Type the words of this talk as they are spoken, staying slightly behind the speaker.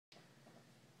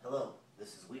Hello,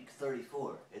 this is week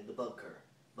 34 in the bunker.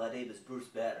 My name is Bruce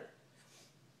Banner.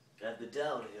 I've been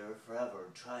down here forever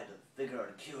trying to figure out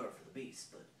a cure for the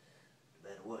beast, but no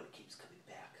matter what, it keeps coming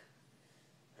back.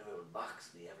 Everyone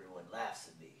mocks me, everyone laughs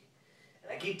at me,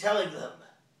 and I keep telling them,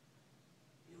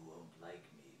 you won't like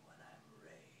me when I'm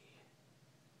Ray.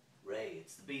 Ray,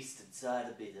 it's the beast inside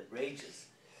of me that rages.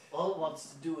 All it wants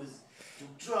to do is do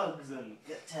drugs and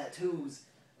get tattoos,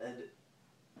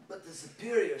 but the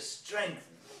superior strength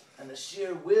and the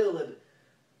sheer will and,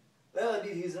 well, I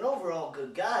mean, he's an overall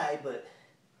good guy, but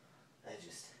I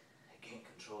can't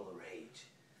control the rage.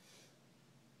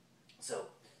 So,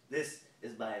 this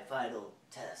is my final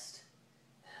test.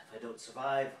 If I don't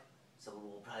survive, someone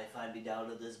will probably find me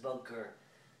down in this bunker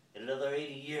in another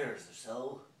 80 years or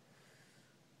so.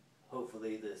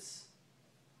 Hopefully this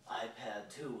iPad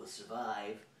 2 will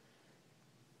survive,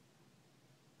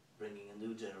 bringing a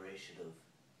new generation of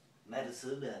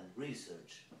medicine and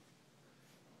research.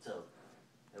 So,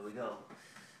 there we go.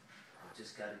 I've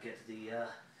just got to get the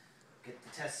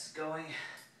tests going.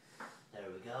 There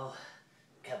we go.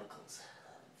 Chemicals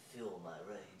fuel my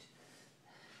rage.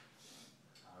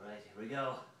 Alright, here we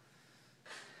go.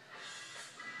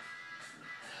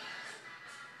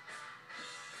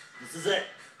 This is it.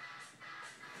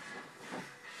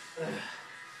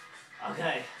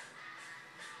 Okay.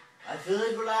 I'm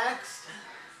feeling relaxed.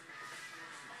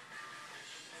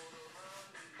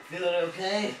 Feeling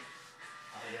okay?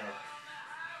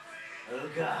 Oh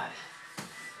God.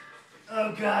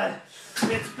 Oh God.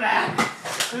 It's back.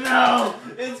 No,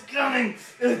 it's coming.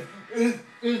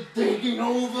 It's taking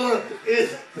over.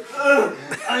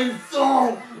 I'm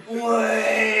so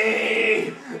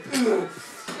way. I'm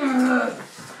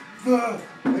gonna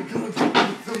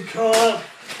get some coke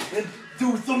and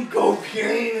do some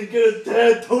cocaine and get a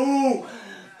tattoo.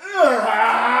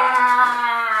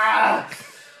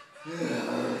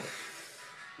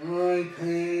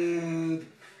 iPad.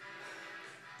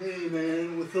 Hey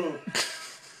man, what's up?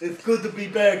 It's good to be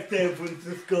back, San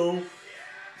Francisco.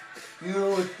 You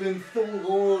know, it's been so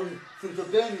long since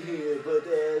I've been here, but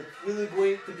it's really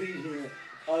great to be here.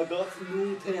 I got some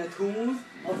new tattoos.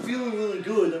 I'm feeling really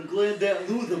good. I'm glad that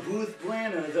loser Bruce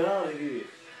Banner is out of here.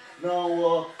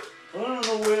 Now, I don't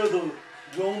know where the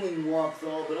rolling walks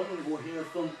are, but I'm gonna go hear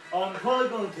some. I'm probably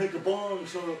gonna take a bomb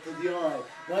shot to the eye.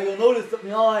 Now you'll notice that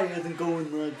my eye isn't going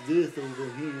like this over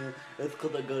here. That's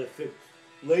because I got it fixed.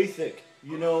 LASIK,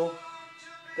 you know?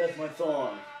 That's my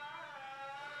song.